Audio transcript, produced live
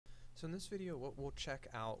So in this video, what we'll check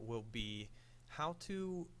out will be how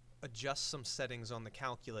to adjust some settings on the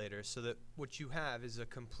calculator so that what you have is a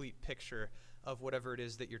complete picture of whatever it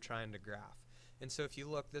is that you're trying to graph. And so if you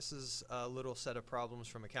look, this is a little set of problems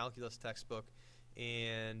from a calculus textbook,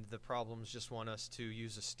 and the problems just want us to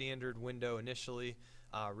use a standard window initially,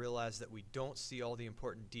 realize that we don't see all the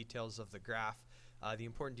important details of the graph. The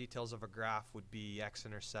important details of a graph would be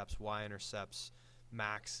x-intercepts, y-intercepts,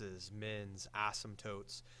 maxes, mins,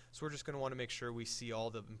 asymptotes. So we're just going to want to make sure we see all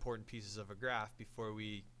the important pieces of a graph before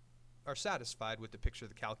we are satisfied with the picture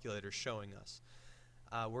the calculator is showing us.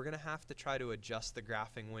 We're going to have to try to adjust the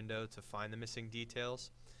graphing window to find the missing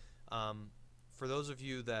details. For those of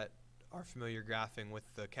you that are familiar graphing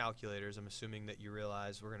with the calculators, I'm assuming that you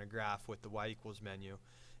realize we're going to graph with the y equals menu.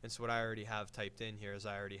 And so what I already have typed in here is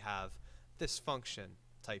I already have this function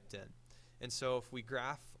typed in. And so if we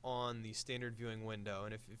graph on the standard viewing window,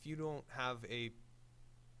 and if you don't have a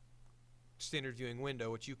standard viewing window,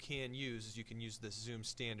 what you can use is you can use this zoom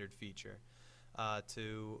standard feature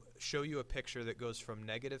to show you a picture that goes from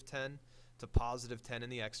 -10 to +10 in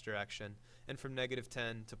the x direction, and from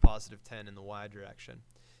 -10 to +10 in the y direction.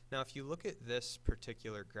 Now if you look at this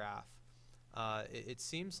particular graph, it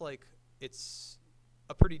seems like it's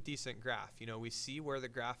a pretty decent graph. You know, we see where the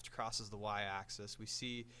graph crosses the y-axis. We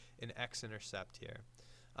see an x-intercept here.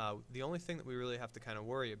 The only thing that we really have to kind of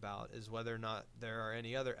worry about is whether or not there are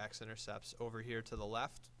any other x-intercepts over here to the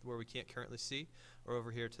left where we can't currently see, or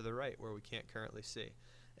over here to the right where we can't currently see.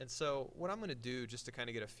 And so what I'm going to do, just to kind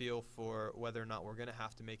of get a feel for whether or not we're going to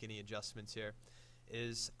have to make any adjustments here,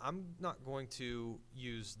 is I'm not going to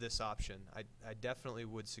use this option. I definitely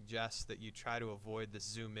would suggest that you try to avoid this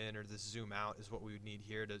zoom in or this zoom out is what we would need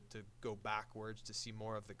here to go backwards to see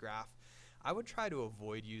more of the graph. I would try to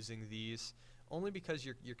avoid using these only because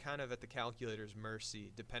you're kind of at the calculator's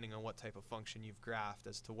mercy depending on what type of function you've graphed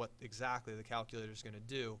as to what exactly the calculator is going to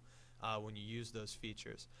do when you use those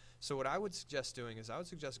features. So what I would suggest doing is I would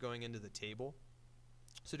suggest going into the table.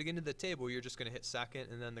 So to get into the table, you're just going to hit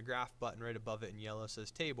second, and then the graph button right above it in yellow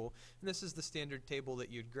says table, and this is the standard table that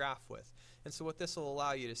you'd graph with. And so what this will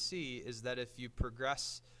allow you to see is that if you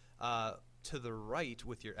progress to the right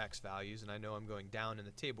with your x values, and I know I'm going down in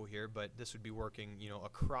the table here, but this would be working, you know,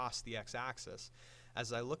 across the x-axis.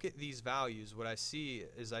 As I look at these values, what I see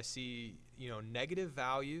is you know, negative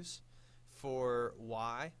values for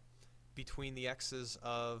y between the x's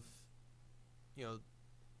of, you know,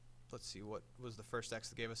 let's see, what was the first x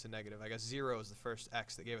that gave us a negative? I guess 0 is the first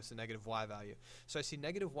x that gave us a negative y value. So I see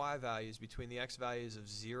negative y values between the x values of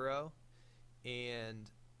 0 and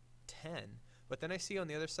 10. But then I see on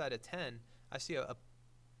the other side of 10, I see a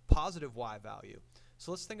positive y value.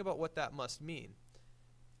 So let's think about what that must mean.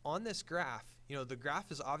 On this graph, you know, the graph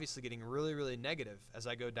is obviously getting really, really negative as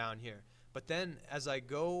I go down here. But then as I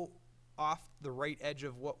go off the right edge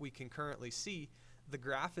of what we can currently see, the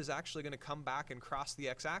graph is actually going to come back and cross the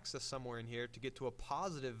x-axis somewhere in here to get to a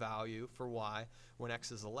positive value for y when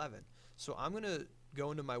x is 11. So I'm going to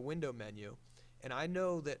go into my window menu, and I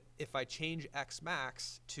know that if I change x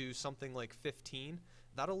max to something like 15,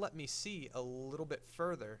 that'll let me see a little bit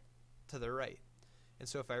further to the right. And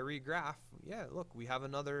so if I regraph, yeah, look, we have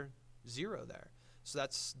another 0 there. So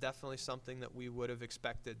that's definitely something that we would have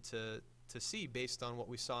expected to see based on what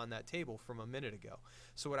we saw in that table from a minute ago.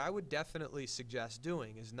 So what I would definitely suggest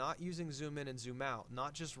doing is not using zoom in and zoom out,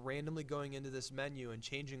 not just randomly going into this menu and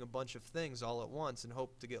changing a bunch of things all at once and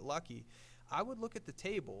hope to get lucky. I would look at the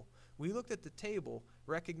table. We looked at the table,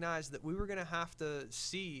 recognized that we were going to have to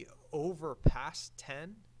see over past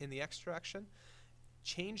 10 in the x direction,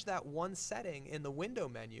 change that one setting in the window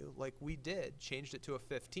menu like we did, changed it to a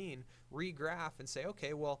 15, regraph and say,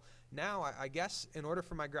 okay, well now I guess in order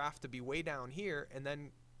for my graph to be way down here and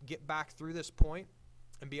then get back through this point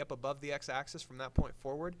and be up above the x-axis from that point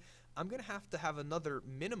forward, I'm going to have another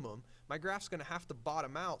minimum. My graph's going to have to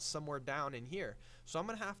bottom out somewhere down in here. So I'm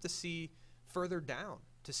going to have to see further down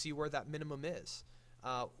to see where that minimum is.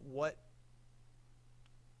 What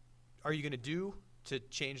are you going to do to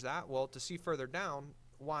change that? Well, to see further down,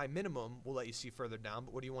 y minimum will let you see further down,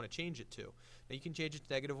 but what do you want to change it to? Now you can change it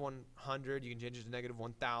to -100, you can change it to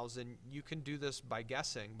 -1000. You can do this by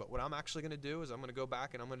guessing, but what I'm actually going to do is I'm going to go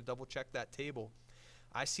back and I'm going to double check that table.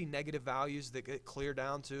 I see negative values that get clear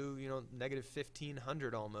down to, you know,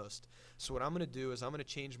 -1500 almost. So what I'm going to do is I'm going to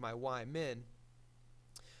change my y min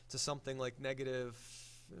to something like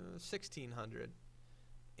 -1600.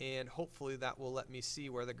 And hopefully that will let me see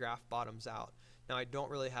where the graph bottoms out. Now I don't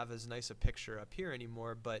really have as nice a picture up here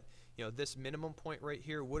anymore, but you know, this minimum point right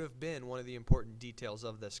here would have been one of the important details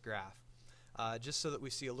of this graph. just so that we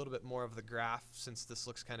see a little bit more of the graph, since this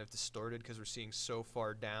looks kind of distorted because we're seeing so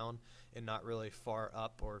far down and not really far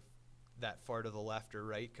up or that far to the left or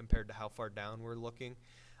right compared to how far down we're looking.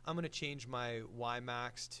 I'm going to change my Y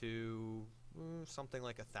max to something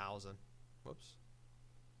like 1,000. Whoops.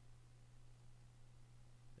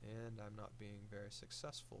 And I'm not being very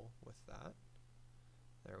successful with that.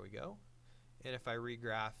 There we go. And if I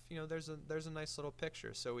regraph, there's a nice little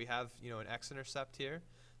picture. So we have, an x-intercept here.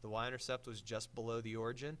 The y-intercept was just below the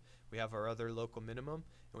origin. We have our other local minimum,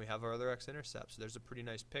 and we have our other x-intercept. So there's a pretty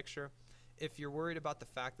nice picture. If you're worried about the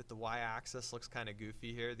fact that the y-axis looks kind of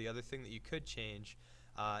goofy here, the other thing that you could change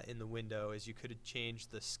in the window is you could change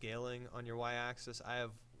the scaling on your y-axis. I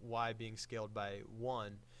have y being scaled by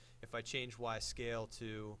 1. If I change y scale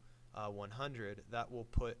to 100, that will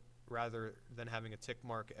put, rather than having a tick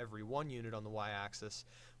mark every 1 unit on the y-axis,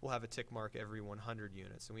 we'll have a tick mark every 100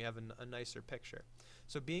 units, and we have a nicer picture.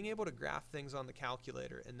 So being able to graph things on the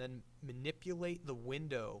calculator and then manipulate the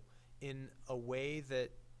window in a way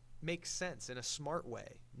that makes sense, in a smart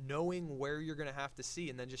way, knowing where you're going to have to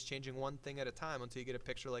see and then just changing one thing at a time until you get a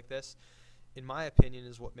picture like this, in my opinion,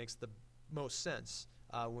 is what makes the most sense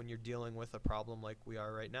when you're dealing with a problem like we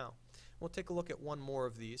are right now. We'll take a look at one more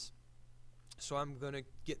of these. So I'm going to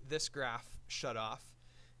get this graph shut off,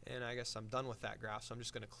 and I guess I'm done with that graph, so I'm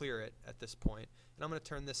just going to clear it at this point. And I'm going to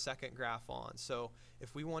turn this second graph on. So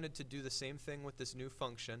if we wanted to do the same thing with this new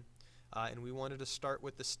function, and we wanted to start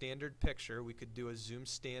with the standard picture, we could do a zoom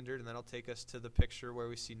standard, and that'll take us to the picture where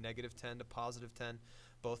we see -10 to +10,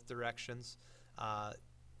 both directions.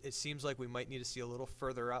 It seems like we might need to see a little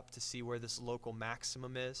further up to see where this local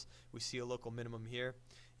maximum is. We see a local minimum here.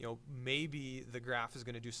 Maybe the graph is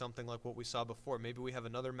going to do something like what we saw before. Maybe we have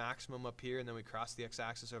another maximum up here, and then we cross the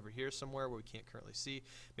x-axis over here somewhere where we can't currently see.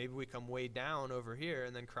 Maybe we come way down over here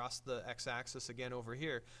and then cross the x-axis again over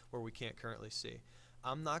here where we can't currently see.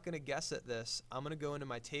 I'm not going to guess at this. I'm going to go into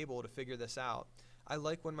my table to figure this out. I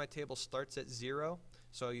like when my table starts at 0.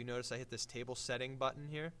 So you notice I hit this table setting button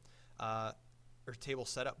here, or table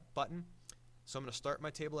setup button. So I'm going to start my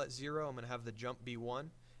table at 0. I'm going to have the jump be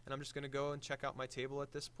 1. And I'm just going to go and check out my table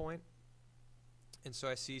at this point. And so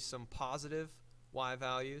I see some positive y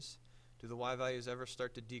values. Do the y values ever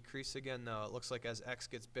start to decrease again? No, it looks like as x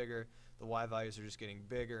gets bigger, the y values are just getting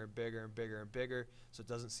bigger and bigger and bigger and bigger. So it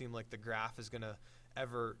doesn't seem like the graph is going to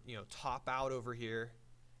ever, top out over here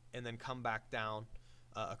and then come back down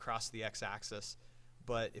across the x-axis.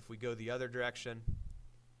 But if we go the other direction,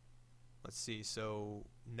 let's see, so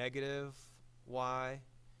negative y,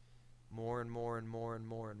 more and more and more and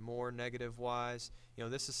more and more negative y's.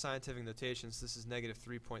 This is scientific notation, so this is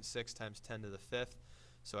 -3.6 times 10 to the 5th.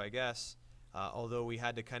 So I guess, although we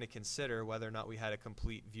had to kind of consider whether or not we had a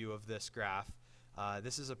complete view of this graph,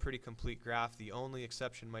 this is a pretty complete graph. The only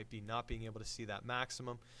exception might be not being able to see that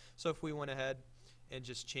maximum. So if we went ahead and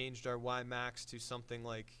just changed our y max to something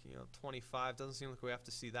like 25, doesn't seem like we have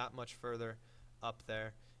to see that much further up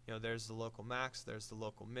there. There's the local max, there's the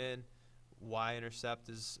local min. Y-intercept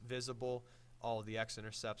is visible, all the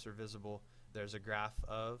x-intercepts are visible. There's a graph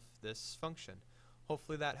of this function.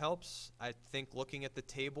 Hopefully that helps. I think looking at the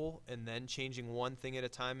table and then changing one thing at a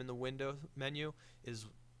time in the window menu is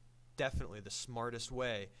definitely the smartest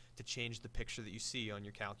way to change the picture that you see on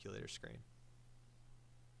your calculator screen.